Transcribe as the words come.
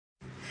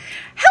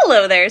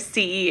Hello there,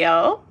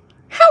 CEO.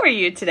 How are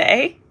you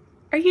today?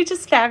 Are you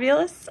just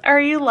fabulous? Are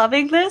you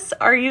loving this?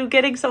 Are you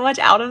getting so much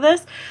out of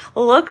this?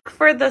 Look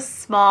for the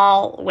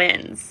small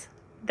wins.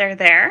 They're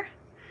there.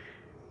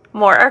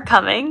 More are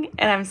coming,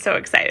 and I'm so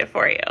excited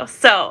for you.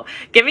 So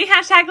give me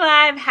hashtag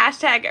live,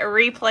 hashtag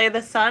replay.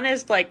 The sun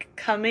is like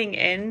coming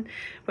in,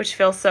 which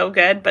feels so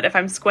good. But if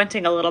I'm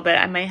squinting a little bit,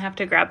 I might have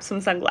to grab some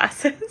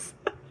sunglasses.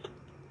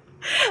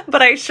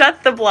 But I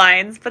shut the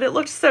blinds, but it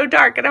looked so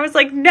dark. And I was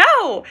like,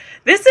 no,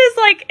 this is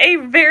like a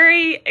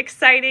very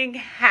exciting,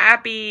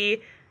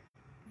 happy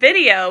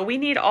video. We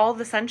need all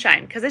the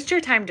sunshine because it's your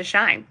time to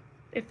shine.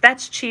 If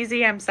that's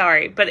cheesy, I'm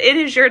sorry, but it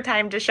is your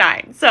time to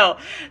shine. So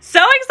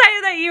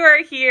excited that you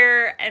are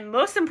here, and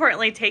most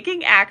importantly,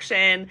 taking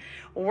action.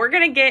 We're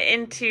going to get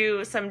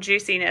into some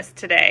juiciness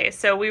today.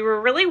 So we were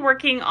really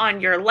working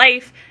on your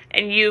life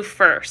and you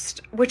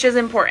first, which is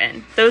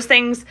important. Those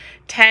things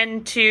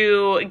tend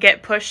to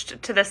get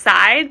pushed to the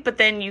side, but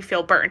then you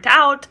feel burnt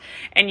out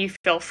and you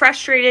feel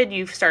frustrated.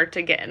 You start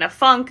to get in a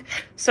funk.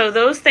 So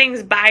those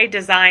things by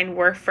design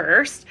were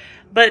first,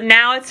 but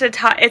now it's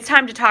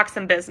time to talk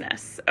some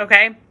business,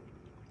 okay?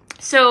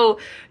 So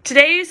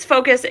today's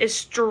focus is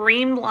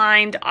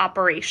streamlined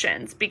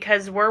operations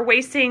because we're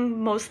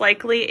wasting most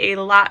likely a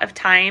lot of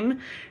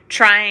time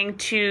trying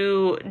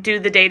to do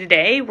the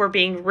day-to-day. We're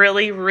being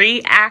really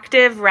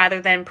reactive rather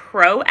than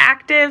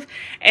proactive.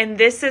 And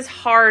this is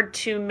hard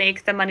to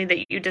make the money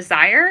that you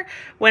desire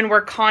when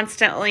we're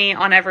constantly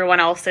on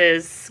everyone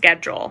else's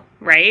schedule,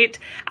 right?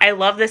 I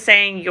love the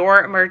saying,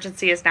 your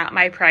emergency is not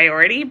my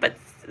priority, but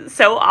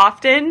so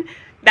often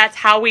that's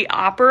how we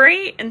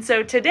operate. And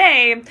so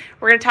today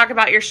we're going to talk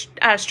about your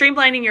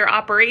streamlining your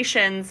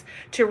operations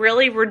to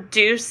really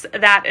reduce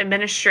that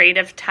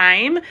administrative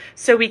time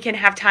so we can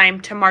have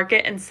time to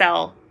market and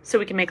sell so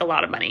we can make a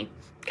lot of money.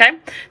 Okay.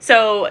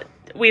 So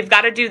we've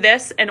got to do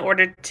this in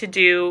order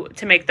to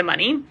make the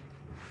money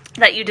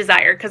that you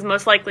desire, because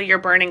most likely you're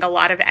burning a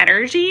lot of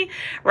energy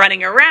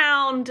running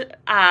around,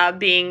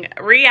 being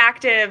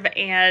reactive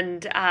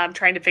and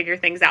trying to figure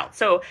things out.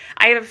 So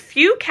I have a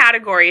few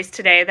categories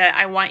today that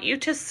I want you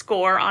to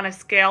score on a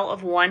scale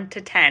of 1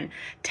 to 10.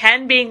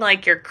 10 being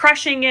like you're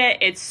crushing it,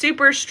 it's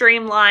super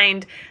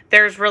streamlined,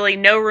 there's really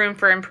no room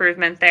for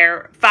improvement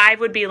there.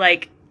 5 would be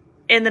like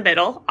in the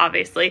middle,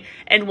 obviously,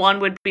 and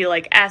 1 would be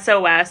like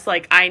SOS,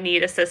 like I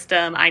need a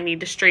system, I need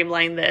to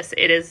streamline this.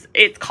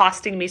 It's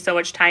costing me so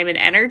much time and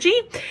energy.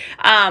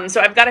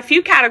 So I've got a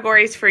few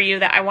categories for you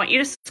that I want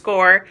you to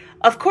score.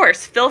 Of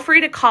course, feel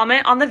free to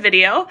comment on the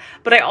video,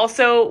 but I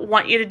also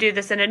want you to do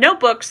this in a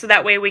notebook so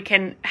that way we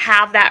can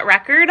have that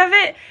record of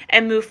it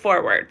and move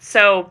forward.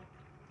 So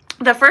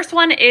the first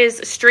one is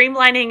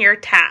streamlining your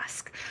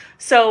task.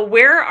 So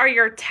where are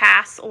your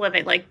tasks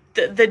living? Like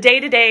the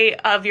day-to-day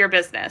of your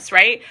business,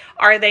 right?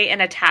 Are they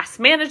in a task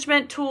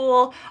management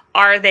tool?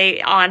 Are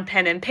they on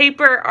pen and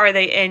paper? Are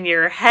they in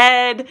your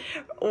head?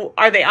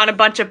 Are they on a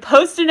bunch of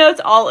Post-it notes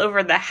all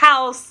over the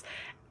house?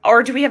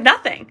 Or do we have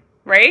nothing,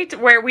 right?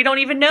 Where we don't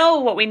even know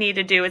what we need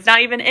to do. It's not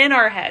even in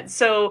our head.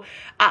 So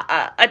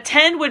a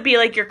 10 would be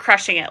like you're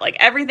crushing it. Like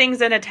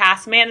everything's in a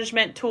task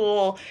management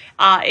tool.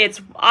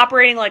 It's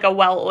operating like a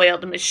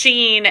well-oiled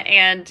machine,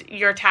 and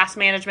your task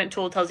management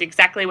tool tells you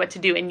exactly what to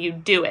do and you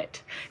do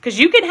it. Because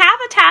you can have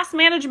a task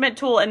management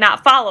tool and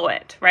not follow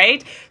it,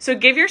 right? So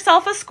give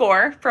yourself a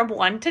score from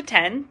 1 to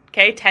 10.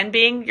 Okay, 10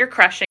 being you're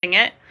crushing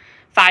it,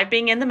 5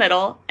 being in the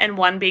middle, and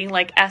 1 being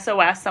like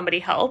SOS, somebody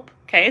help.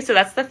 Okay, so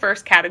that's the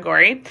first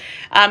category,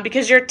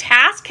 because your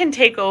task can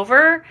take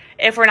over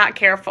if we're not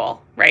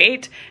careful,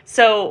 right?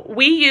 So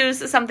we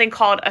use something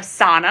called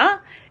Asana,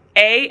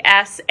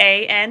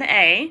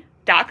 ASANA.com.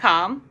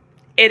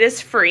 It is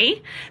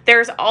free.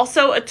 There's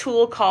also a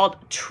tool called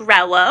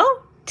Trello,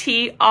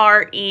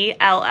 Trello,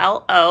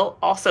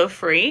 also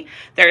free.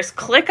 There's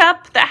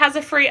ClickUp that has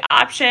a free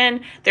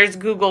option. There's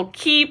Google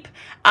Keep.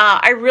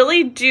 I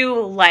really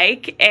do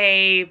like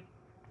a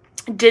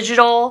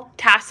digital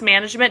task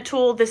management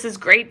tool. This is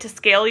great to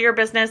scale your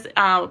business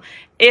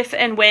if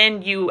and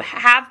when you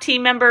have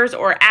team members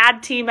or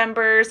add team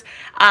members.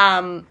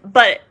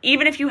 But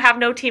even if you have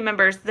no team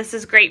members, this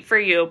is great for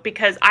you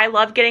because I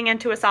love getting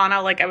into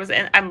Asana. Like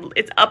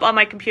it's up on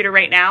my computer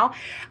right now.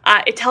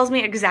 It tells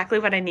me exactly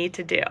what I need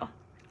to do.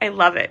 I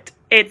love it.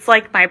 It's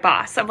like my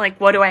boss. I'm like,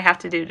 what do I have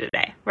to do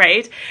today,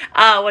 right?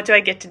 What do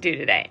I get to do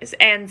today?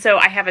 And so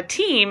I have a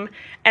team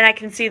and I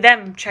can see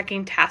them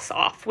checking tasks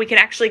off. We can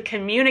actually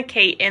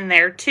communicate in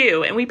there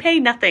too. And we pay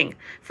nothing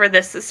for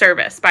this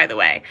service, by the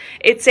way.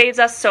 It saves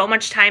us so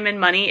much time and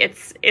money.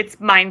 It's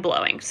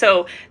mind-blowing.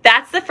 So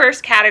that's the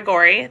first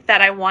category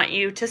that I want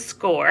you to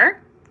score.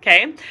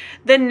 Okay.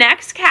 The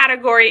next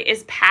category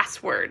is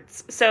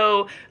passwords.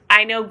 So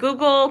I know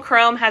Google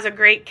Chrome has a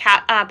great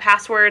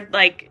password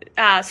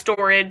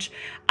storage.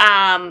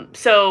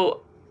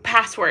 So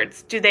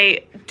passwords, do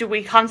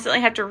we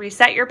constantly have to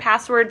reset your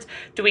passwords?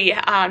 Do we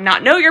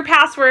not know your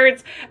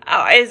passwords?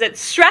 Is it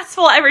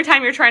stressful every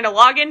time you're trying to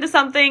log into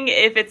something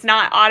if it's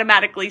not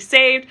automatically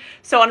saved?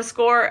 So on a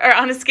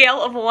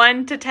scale of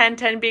 1 to 10,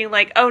 10 being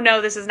like, oh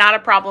no, this is not a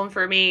problem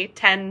for me,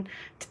 10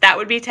 That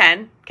would be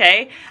 10.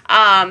 Okay.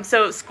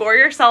 So score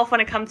yourself when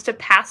it comes to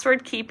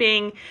password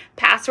keeping,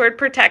 password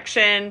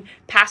protection,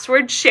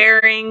 password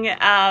sharing,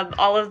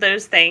 all of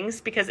those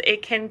things, because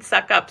it can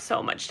suck up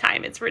so much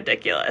time. It's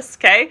ridiculous.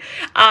 Okay.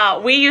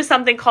 We use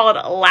something called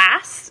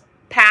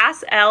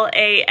LastPass,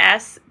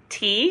 LAST,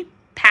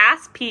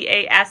 Pass,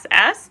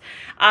 PASS.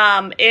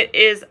 It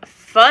is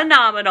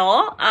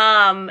phenomenal,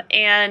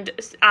 and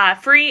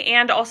free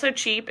and also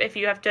cheap if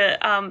you have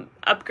to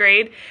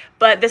upgrade.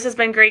 But this has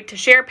been great to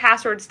share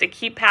passwords, to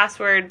keep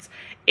passwords.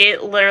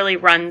 It literally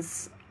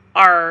runs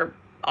our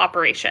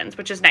operations,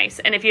 which is nice.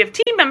 And if you have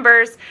team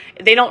members,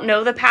 they don't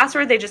know the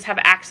password, they just have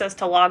access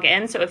to log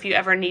in. So if you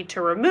ever need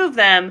to remove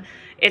them,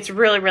 it's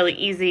really, really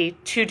easy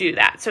to do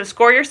that. So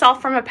score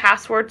yourself from a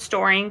password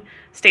storing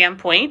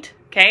standpoint.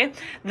 Okay.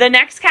 The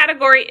next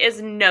category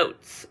is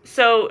notes.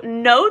 So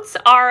notes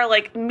are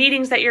like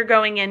meetings that you're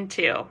going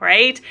into,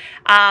 right?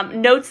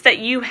 Notes that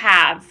you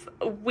have.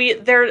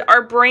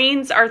 Our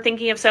brains are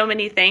thinking of so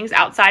many things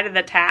outside of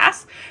the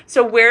task.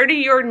 So where do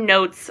your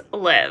notes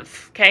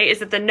live? Okay.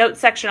 Is it the notes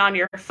section on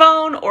your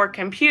phone or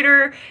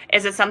computer?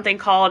 Is it something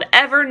called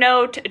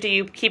Evernote? Do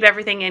you keep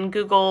everything in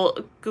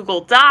Google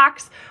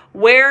Docs?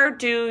 Where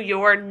do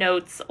your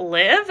notes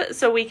live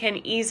so we can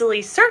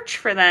easily search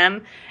for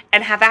them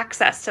and have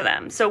access to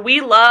them? So we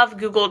love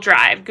Google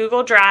Drive.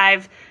 Google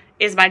Drive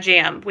is my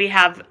jam. We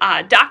have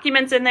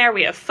documents in there.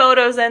 We have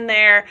photos in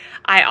there.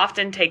 I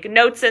often take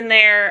notes in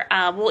there.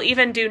 We'll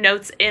even do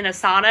notes in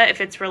Asana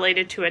if it's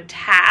related to a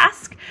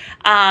task.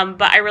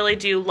 But I really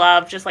do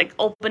love just like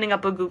opening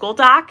up a Google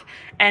Doc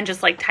and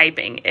just like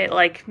typing. It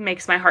like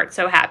makes my heart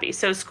so happy.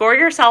 So score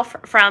yourself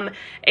from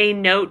a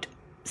note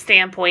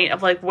standpoint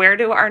of like, where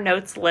do our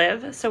notes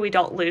live so we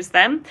don't lose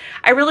them?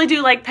 I really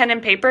do like pen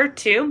and paper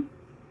too,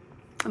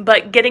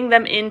 but getting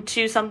them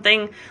into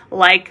something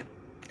like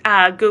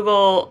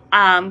Google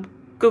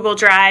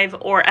Drive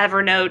or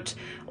Evernote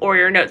or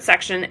your notes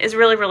section is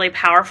really, really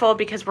powerful,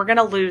 because we're going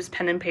to lose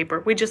pen and paper.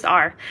 We just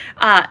are.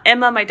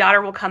 Emma, my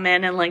daughter, will come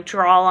in and like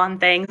draw on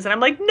things, and I'm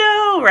like,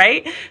 no,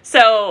 right?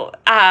 So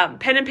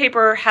pen and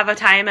paper have a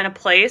time and a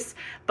place,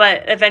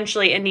 but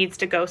eventually it needs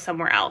to go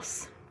somewhere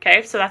else.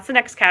 Okay, so that's the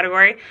next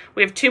category.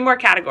 We have 2 more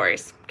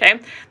categories. Okay,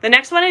 the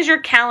next one is your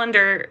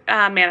calendar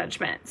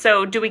management.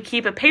 So do we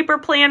keep a paper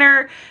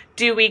planner?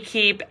 Do we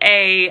keep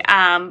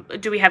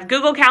do we have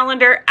Google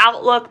Calendar,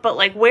 Outlook, but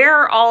like, where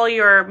are all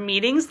your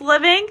meetings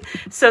living?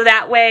 So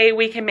that way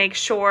we can make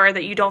sure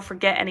that you don't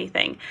forget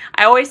anything.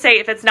 I always say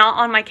if it's not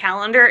on my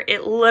calendar,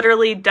 it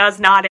literally does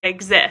not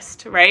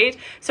exist, right?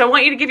 So I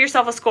want you to give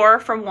yourself a score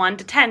from 1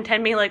 to 10.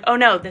 10 being like, oh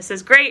no, this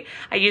is great.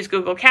 I use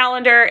Google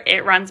Calendar.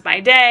 It runs my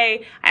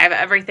day. I have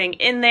everything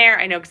in there.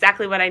 I know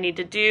exactly what I need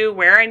to do,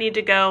 where I need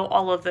to go,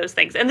 all of those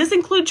things. And this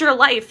includes your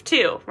life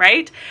too,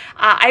 right?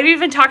 I've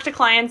even talked to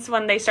clients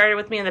when they started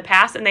with me in the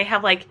past, and they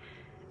have like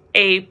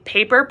a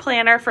paper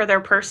planner for their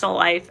personal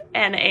life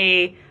and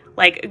a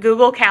like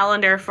Google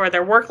Calendar for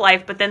their work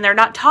life, but then they're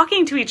not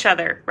talking to each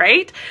other,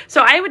 right?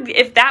 So I would,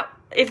 if that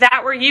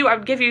were you, I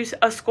would give you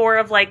a score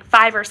of like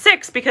 5 or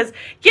 6, because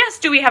yes,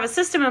 do we have a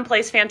system in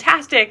place?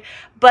 Fantastic.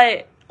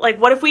 But like,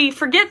 what if we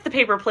forget the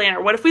paper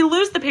planner? What if we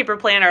lose the paper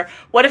planner?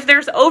 What if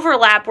there's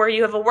overlap where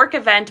you have a work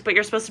event, but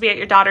you're supposed to be at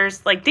your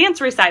daughter's like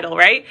dance recital,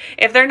 right?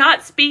 If they're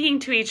not speaking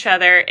to each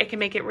other, it can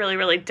make it really,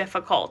 really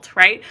difficult,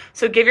 right?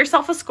 So give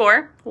yourself a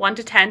score, 1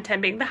 to 10,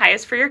 10 being the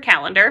highest for your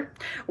calendar.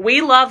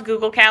 We love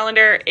Google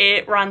Calendar.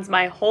 It runs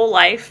my whole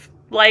life,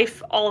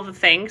 all of the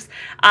things.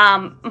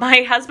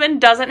 My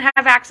husband doesn't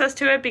have access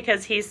to it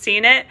because he's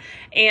seen it,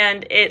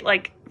 and it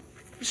like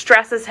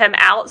stresses him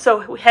out. So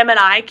him and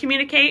I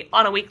communicate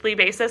on a weekly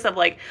basis of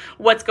like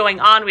what's going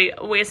on. We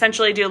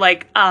essentially do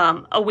like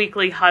a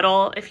weekly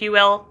huddle, if you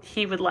will.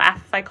 He would laugh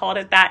if I called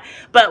it that.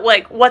 But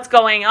like, what's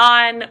going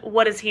on?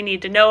 What does he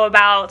need to know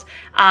about?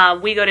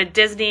 We go to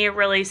Disney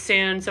really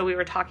soon, so we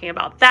were talking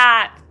about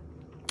that.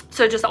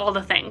 So just all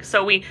the things.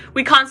 So we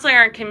constantly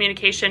are in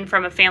communication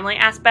from a family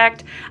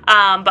aspect, but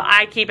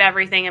I keep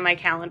everything in my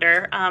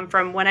calendar,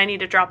 from when I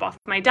need to drop off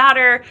my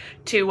daughter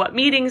to what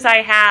meetings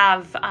I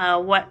have,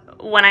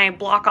 when I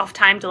block off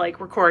time to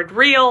like record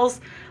reels.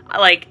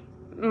 Like,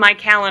 my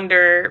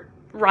calendar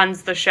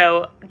runs the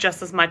show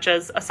just as much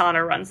as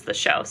Asana runs the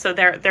show. So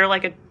they're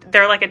like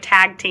a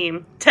tag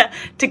team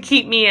to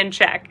keep me in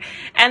check.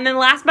 And then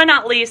last but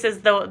not least is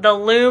the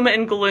loom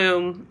and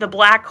gloom, the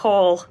black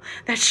hole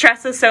that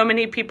stresses so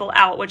many people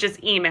out, which is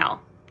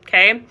email.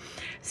 Okay.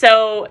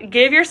 So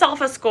give yourself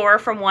a score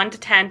from 1 to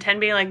 10, 10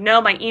 being like, no,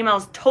 my email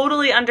is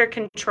totally under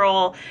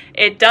control.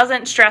 It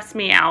doesn't stress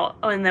me out.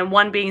 And then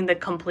 1 being the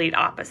complete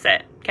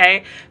opposite.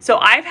 Okay. So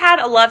I've had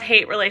a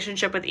love-hate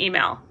relationship with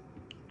email.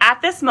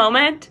 At this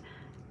moment,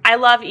 I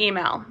love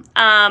email.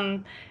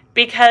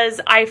 because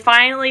I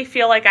finally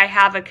feel like I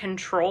have a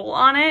control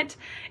on it.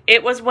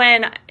 It was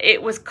when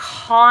it was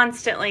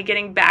constantly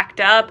getting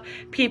backed up.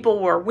 People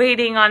were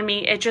waiting on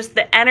me.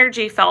 The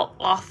energy felt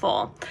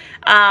awful.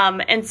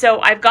 And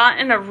so I've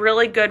gotten a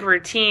really good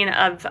routine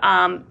of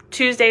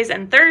Tuesdays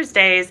and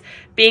Thursdays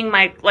being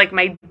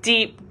my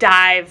deep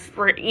dive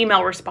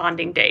email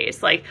responding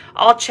days. Like,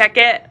 I'll check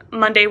it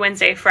Monday,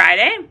 Wednesday,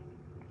 Friday,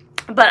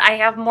 but I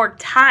have more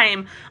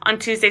time on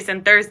Tuesdays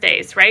and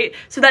Thursdays, right?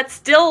 So that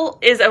still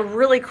is a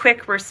really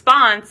quick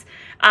response.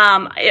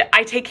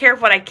 I take care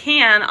of what I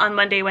can on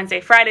Monday,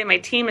 Wednesday, Friday. My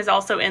team is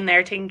also in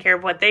there taking care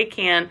of what they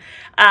can.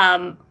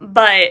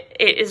 But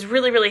it is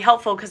really, really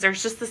helpful because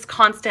there's just this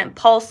constant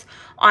pulse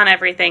on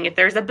everything. If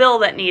there's a bill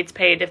that needs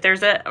paid, if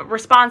there's a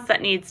response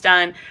that needs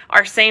done,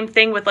 our same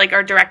thing with like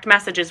our direct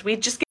messages. We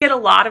just get a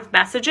lot of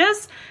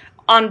messages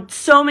on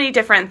so many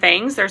different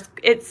things.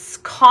 It's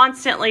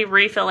constantly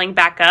refilling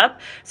back up.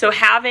 So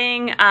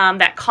having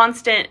that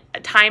constant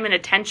time and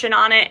attention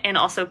on it, and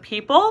also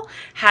people,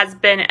 has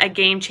been a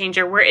game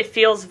changer where it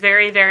feels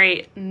very,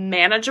 very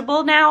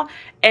manageable now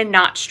and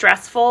not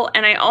stressful.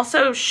 And I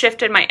also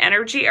shifted my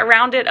energy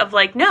around it of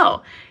like,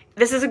 no,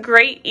 this is a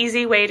great,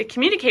 easy way to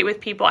communicate with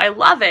people. I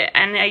love it.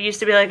 And I used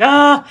to be like,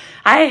 oh,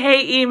 I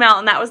hate email.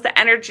 And that was the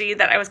energy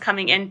that I was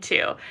coming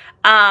into.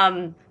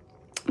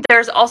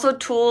 There's also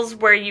tools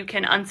where you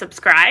can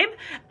unsubscribe,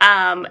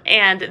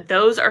 and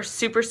those are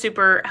super,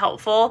 super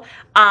helpful.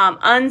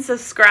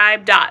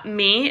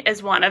 Unsubscribe.me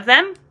is one of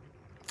them.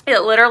 It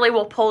literally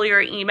will pull your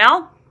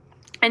email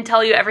and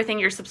tell you everything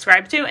you're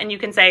subscribed to, and you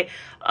can say,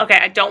 okay,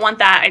 I don't want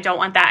that, I don't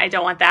want that, I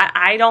don't want that.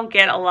 I don't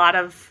get a lot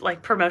of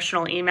like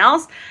promotional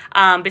emails,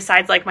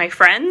 besides like my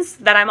friends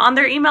that I'm on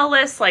their email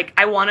list. Like,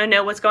 I want to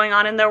know what's going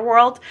on in their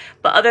world.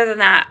 But other than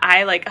that,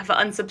 I like have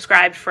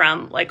unsubscribed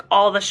from like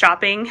all the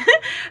shopping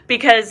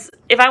because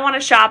if I want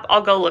to shop,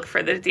 I'll go look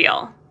for the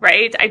deal,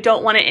 right? I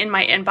don't want it in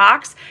my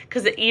inbox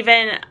because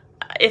even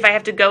if I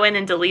have to go in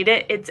and delete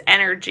it, it's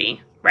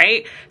energy,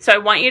 right? So I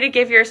want you to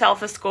give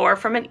yourself a score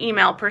from an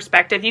email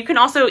perspective. You can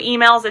also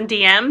emails and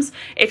DMs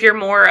if you're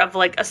more of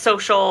like a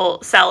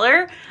social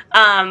seller.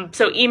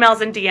 So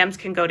emails and DMs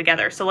can go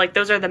together. So like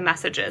those are the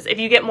messages. If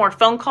you get more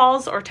phone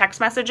calls or text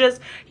messages,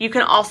 you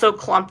can also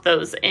clump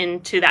those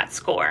into that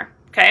score.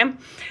 Okay.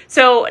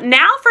 So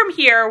now from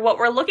here, what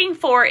we're looking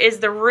for is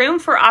the room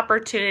for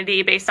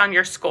opportunity based on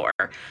your score.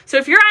 So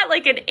if you're at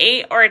like an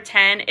 8 or a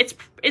 10,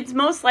 it's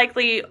most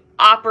likely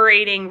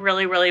operating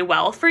really, really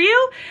well for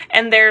you.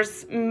 And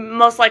there's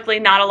most likely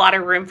not a lot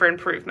of room for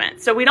improvement.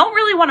 So we don't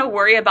really want to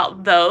worry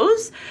about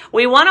those.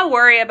 We want to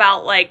worry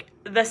about like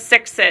the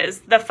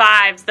 6s, the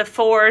 5s, the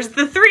 4s,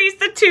 the 3s,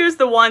 the 2s,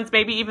 the 1s,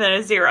 maybe even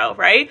a 0,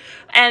 right?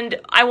 And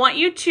I want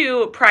you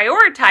to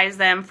prioritize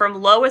them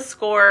from lowest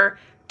score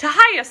to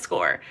highest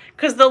score,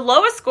 because the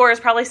lowest score is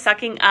probably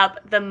sucking up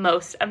the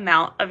most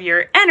amount of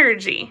your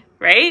energy,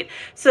 right?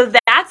 So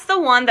that's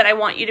the one that I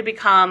want you to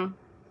become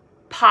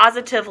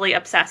positively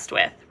obsessed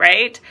with,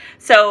 right?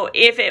 So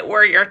if it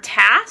were your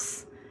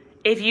tasks,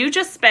 if you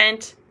just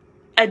spent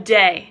a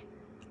day,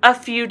 a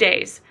few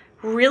days,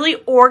 really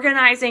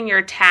organizing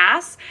your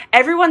tasks.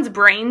 Everyone's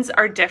brains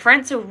are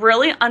different, so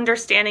really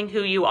understanding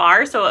who you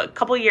are. So a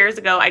couple years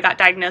ago, I got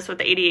diagnosed with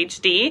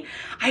ADHD.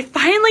 I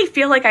finally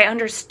feel like I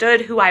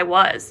understood who I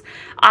was.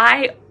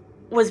 I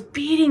was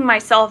beating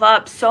myself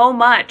up so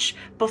much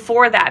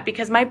before that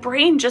because my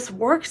brain just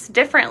works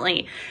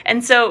differently.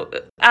 And so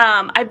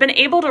I've been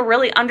able to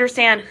really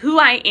understand who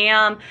I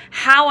am,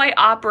 how I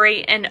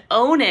operate, and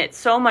own it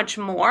so much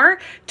more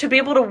to be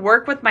able to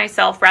work with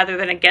myself rather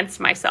than against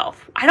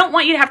myself. I don't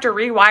want you to have to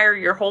rewire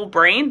your whole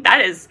brain.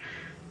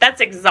 That's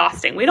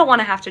exhausting. We don't want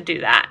to have to do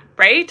that,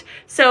 right?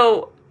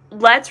 So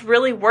let's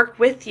really work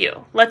with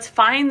you. Let's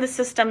find the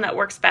system that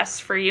works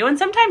best for you. And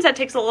sometimes that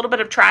takes a little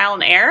bit of trial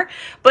and error,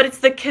 but it's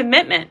the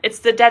commitment. It's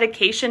the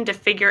dedication to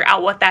figure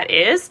out what that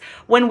is.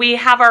 When we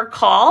have our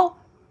call,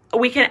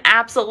 we can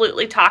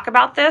absolutely talk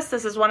about this.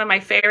 This is one of my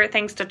favorite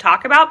things to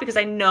talk about because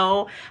I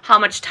know how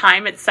much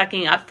time it's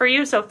sucking up for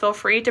you. So feel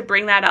free to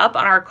bring that up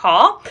on our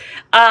call.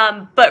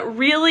 But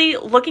really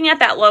looking at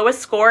that lowest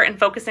score and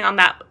focusing on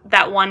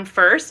that one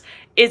first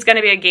is going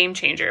to be a game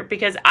changer,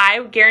 because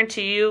I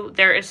guarantee you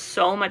there is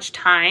so much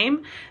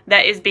time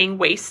that is being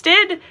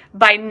wasted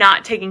by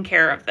not taking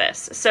care of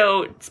this.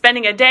 So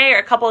spending a day or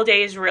a couple of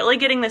days really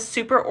getting this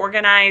super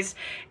organized.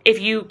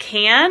 If you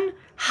can,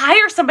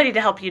 hire somebody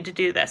to help you to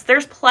do this.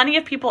 There's plenty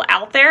of people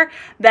out there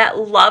that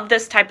love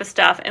this type of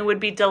stuff and would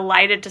be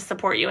delighted to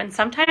support you. And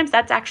sometimes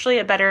that's actually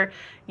a better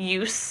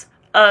use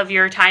of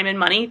your time and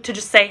money to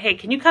just say, hey,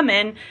 can you come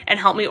in and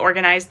help me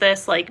organize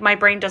this? Like, my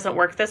brain doesn't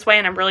work this way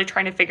and I'm really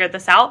trying to figure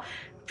this out.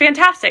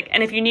 Fantastic.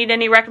 And if you need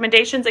any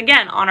recommendations,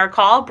 again, on our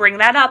call, bring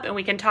that up and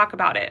we can talk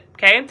about it.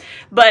 Okay.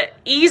 But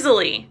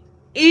easily,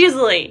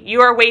 you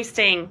are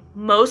wasting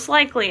most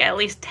likely at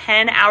least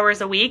 10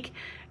 hours a week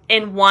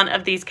in one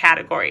of these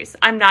categories.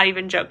 I'm not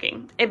even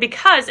joking.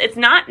 Because it's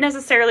not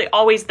necessarily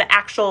always the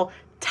actual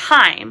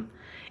time.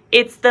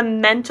 It's the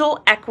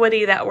mental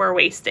equity that we're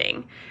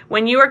wasting.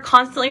 When you are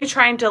constantly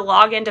trying to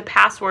log into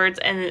passwords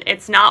and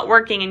it's not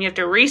working and you have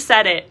to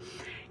reset it,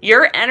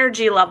 your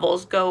energy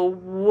levels go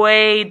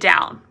way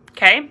down,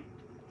 okay?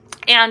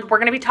 And we're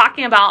going to be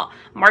talking about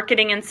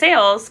marketing and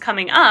sales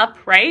coming up,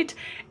 right?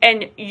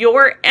 And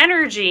your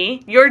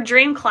energy, your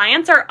dream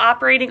clients are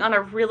operating on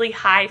a really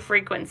high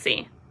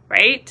frequency,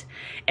 right?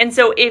 And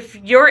so if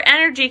your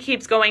energy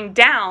keeps going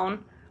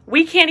down,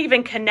 we can't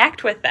even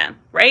connect with them,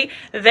 right?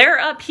 They're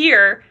up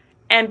here,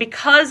 and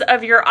because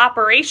of your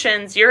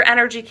operations, your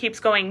energy keeps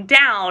going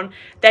down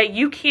that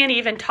you can't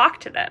even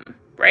talk to them,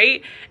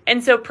 right?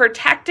 And so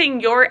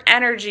protecting your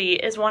energy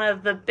is one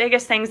of the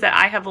biggest things that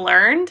I have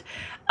learned,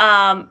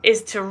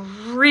 is to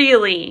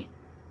really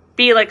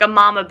be like a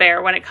mama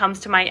bear when it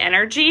comes to my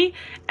energy.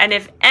 And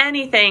if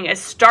anything is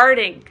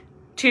starting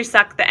to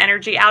suck the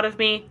energy out of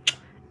me,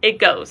 it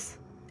goes.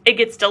 It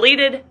gets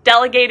deleted,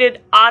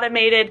 delegated,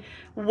 automated,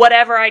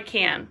 whatever I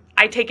can.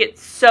 I take it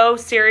so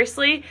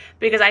seriously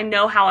because I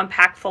know how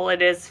impactful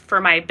it is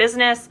for my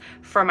business,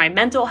 for my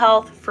mental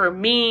health, for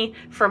me,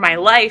 for my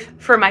life,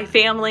 for my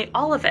family,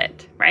 all of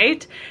it,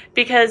 right?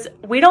 Because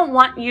we don't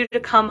want you to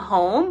come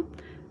home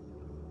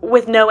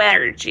with no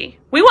energy.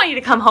 We want you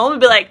to come home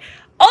and be like,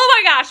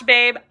 oh my gosh,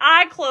 babe,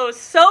 I closed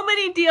so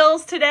many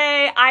deals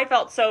today. I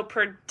felt so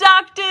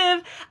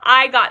productive.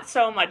 I got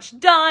so much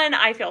done.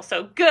 I feel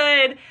so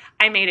good.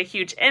 I made a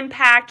huge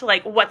impact.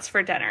 Like, what's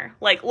for dinner?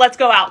 Like, let's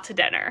go out to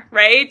dinner,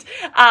 right?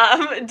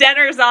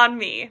 Dinner's on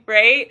me,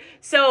 right?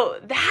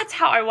 So that's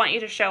how I want you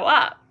to show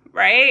up,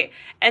 right?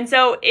 And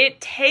so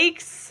it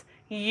takes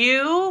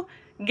you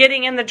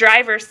getting in the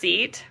driver's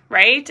seat,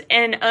 right?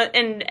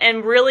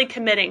 And really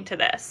committing to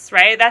this,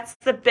 right? That's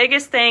the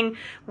biggest thing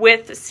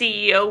with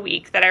CEO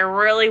week that I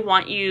really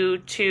want you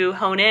to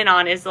hone in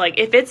on is like,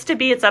 if it's to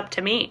be, it's up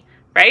to me,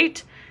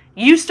 right?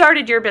 You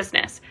started your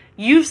business.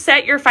 You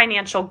set your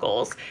financial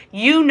goals.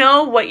 You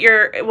know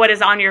what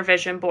is on your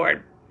vision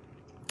board.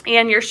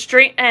 And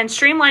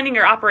streamlining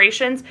your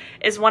operations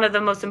is one of the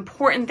most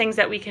important things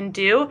that we can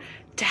do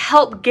to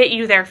help get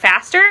you there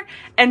faster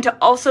and to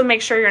also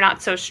make sure you're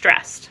not so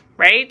stressed,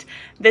 right?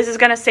 This is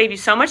going to save you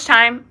so much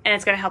time and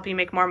it's going to help you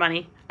make more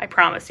money. I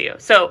promise you.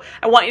 So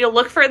I want you to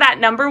look for that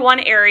number one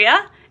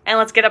area and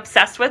let's get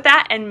obsessed with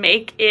that and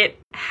make it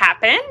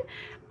happen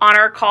on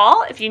our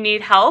call. If you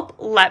need help,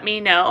 let me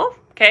know.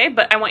 Okay,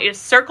 but I want you to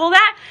circle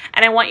that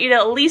and I want you to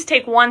at least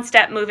take one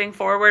step moving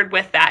forward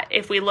with that.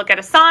 If we look at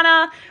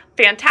Asana,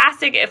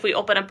 fantastic. If we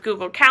open up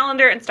Google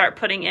Calendar and start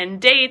putting in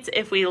dates,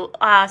 if we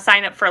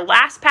sign up for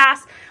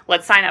LastPass,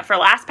 let's sign up for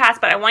LastPass.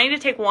 But I want you to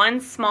take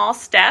one small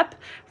step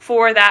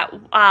for that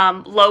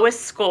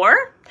lowest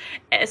score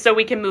so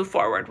we can move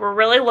forward. We're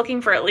really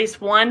looking for at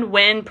least one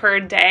win per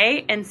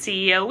day in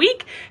CEO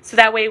week. So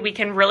that way we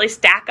can really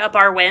stack up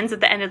our wins at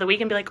the end of the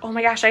week and be like, oh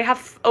my gosh, I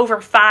have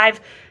over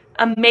 5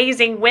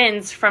 amazing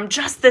wins from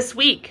just this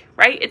week,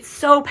 right? It's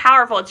so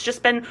powerful. It's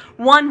just been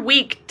 1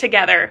 week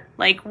together.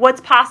 Like, what's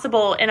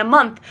possible in a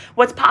month?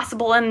 What's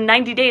possible in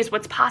 90 days?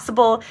 What's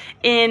possible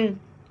in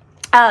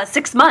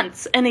 6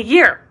 months, in a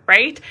year,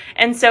 right?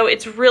 And so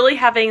it's really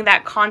having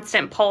that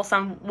constant pulse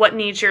on what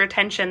needs your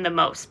attention the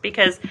most,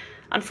 because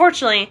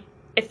unfortunately,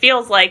 it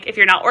feels like if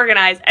you're not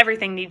organized,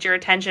 everything needs your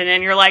attention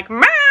and you're like,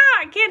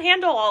 I can't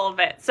handle all of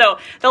it. So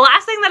the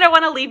last thing that I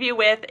want to leave you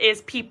with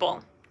is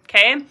people.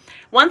 Okay.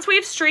 Once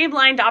we've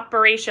streamlined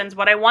operations,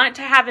 what I want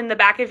to have in the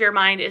back of your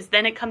mind is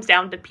then it comes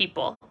down to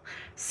people.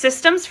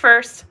 Systems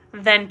first,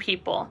 then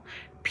people.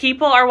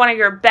 People are one of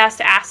your best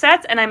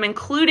assets, and I'm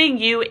including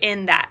you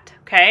in that.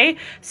 Okay.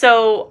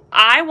 So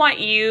I want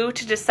you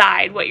to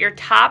decide what your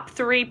top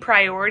 3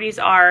 priorities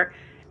are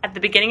at the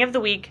beginning of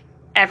the week,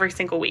 every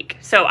single week.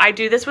 So I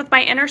do this with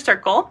my inner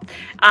circle.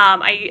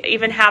 I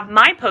even have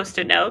my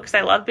Post-it note because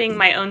I love being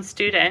my own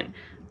student.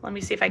 Let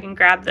me see if I can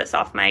grab this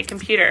off my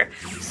computer.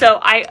 So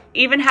I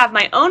even have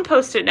my own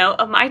Post-it note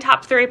of my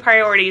top 3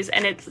 priorities,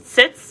 and it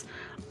sits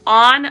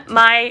on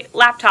my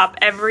laptop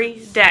every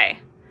day.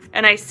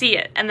 And I see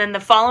it. And then the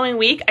following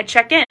week, I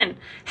check in.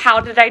 How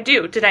did I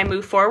do? Did I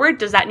move forward?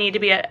 Does that need to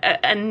be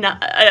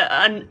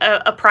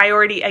a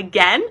priority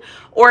again?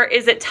 Or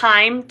is it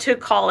time to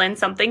call in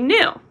something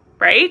new,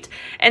 right?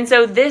 And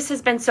so this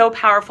has been so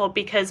powerful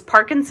because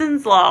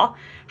Parkinson's law,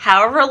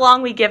 however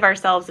long we give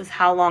ourselves is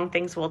how long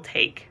things will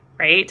take.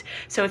 Right?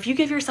 So if you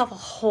give yourself a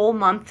whole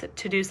month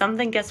to do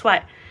something, guess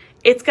what?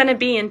 It's going to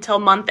be until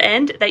month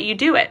end that you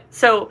do it.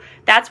 So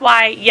that's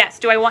why, yes,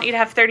 do I want you to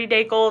have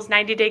 30-day goals,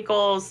 90-day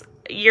goals,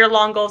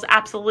 year-long goals?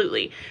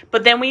 Absolutely.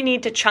 But then we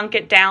need to chunk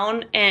it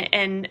down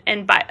and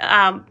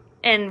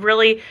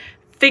really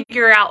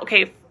figure out,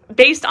 okay,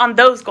 based on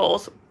those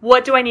goals,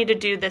 what do I need to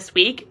do this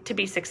week to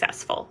be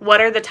successful? What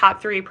are the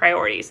top 3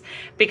 priorities?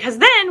 Because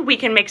then we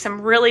can make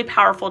some really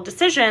powerful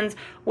decisions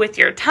with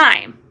your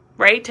time,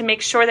 right? To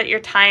make sure that your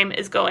time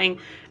is going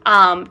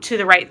to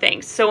the right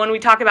things. So when we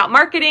talk about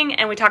marketing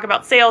and we talk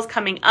about sales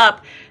coming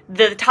up,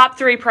 the top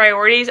 3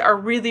 priorities are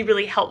really,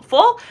 really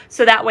helpful.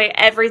 So that way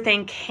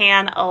everything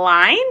can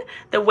align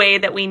the way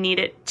that we need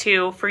it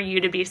to for you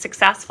to be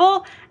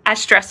successful as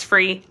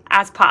stress-free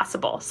as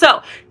possible.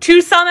 So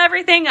to sum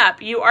everything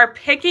up, you are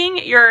picking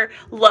your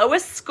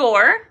lowest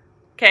score,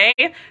 okay,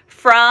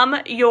 from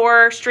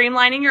your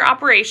streamlining your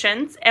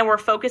operations, and we're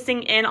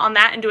focusing in on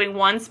that and doing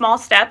one small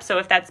step. So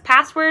if that's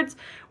passwords,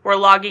 we're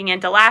logging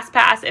into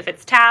LastPass. If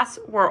it's tasks,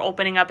 we're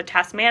opening up a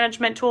task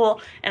management tool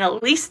and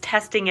at least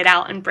testing it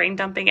out and brain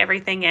dumping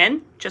everything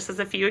in, just as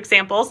a few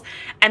examples.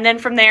 And then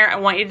from there, I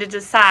want you to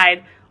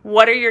decide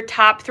what are your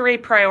top 3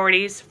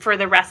 priorities for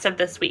the rest of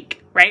this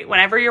week, right?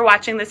 Whenever you're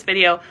watching this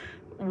video,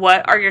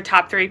 what are your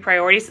top 3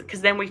 priorities?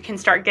 Because then we can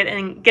start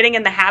getting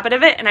in the habit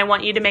of it. And I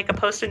want you to make a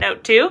Post-it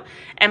note too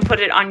and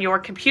put it on your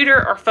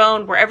computer or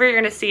phone, wherever you're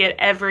going to see it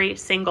every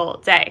single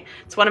day.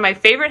 It's one of my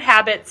favorite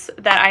habits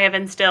that I have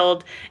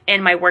instilled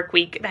in my work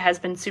week that has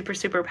been super,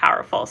 super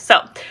powerful.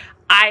 So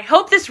I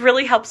hope this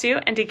really helps you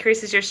and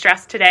decreases your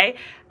stress today.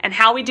 And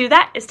how we do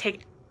that is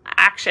take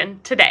action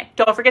today.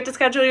 Don't forget to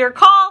schedule your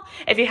call.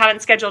 If you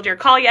haven't scheduled your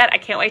call yet, I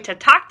can't wait to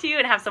talk to you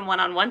and have some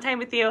one-on-one time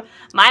with you.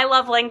 My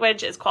love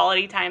language is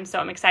quality time, so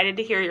I'm excited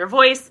to hear your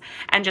voice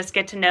and just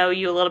get to know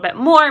you a little bit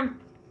more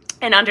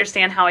and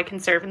understand how I can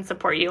serve and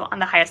support you on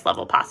the highest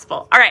level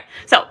possible. All right,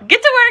 so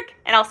get to work,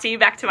 and I'll see you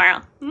back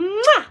tomorrow.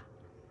 Mwah!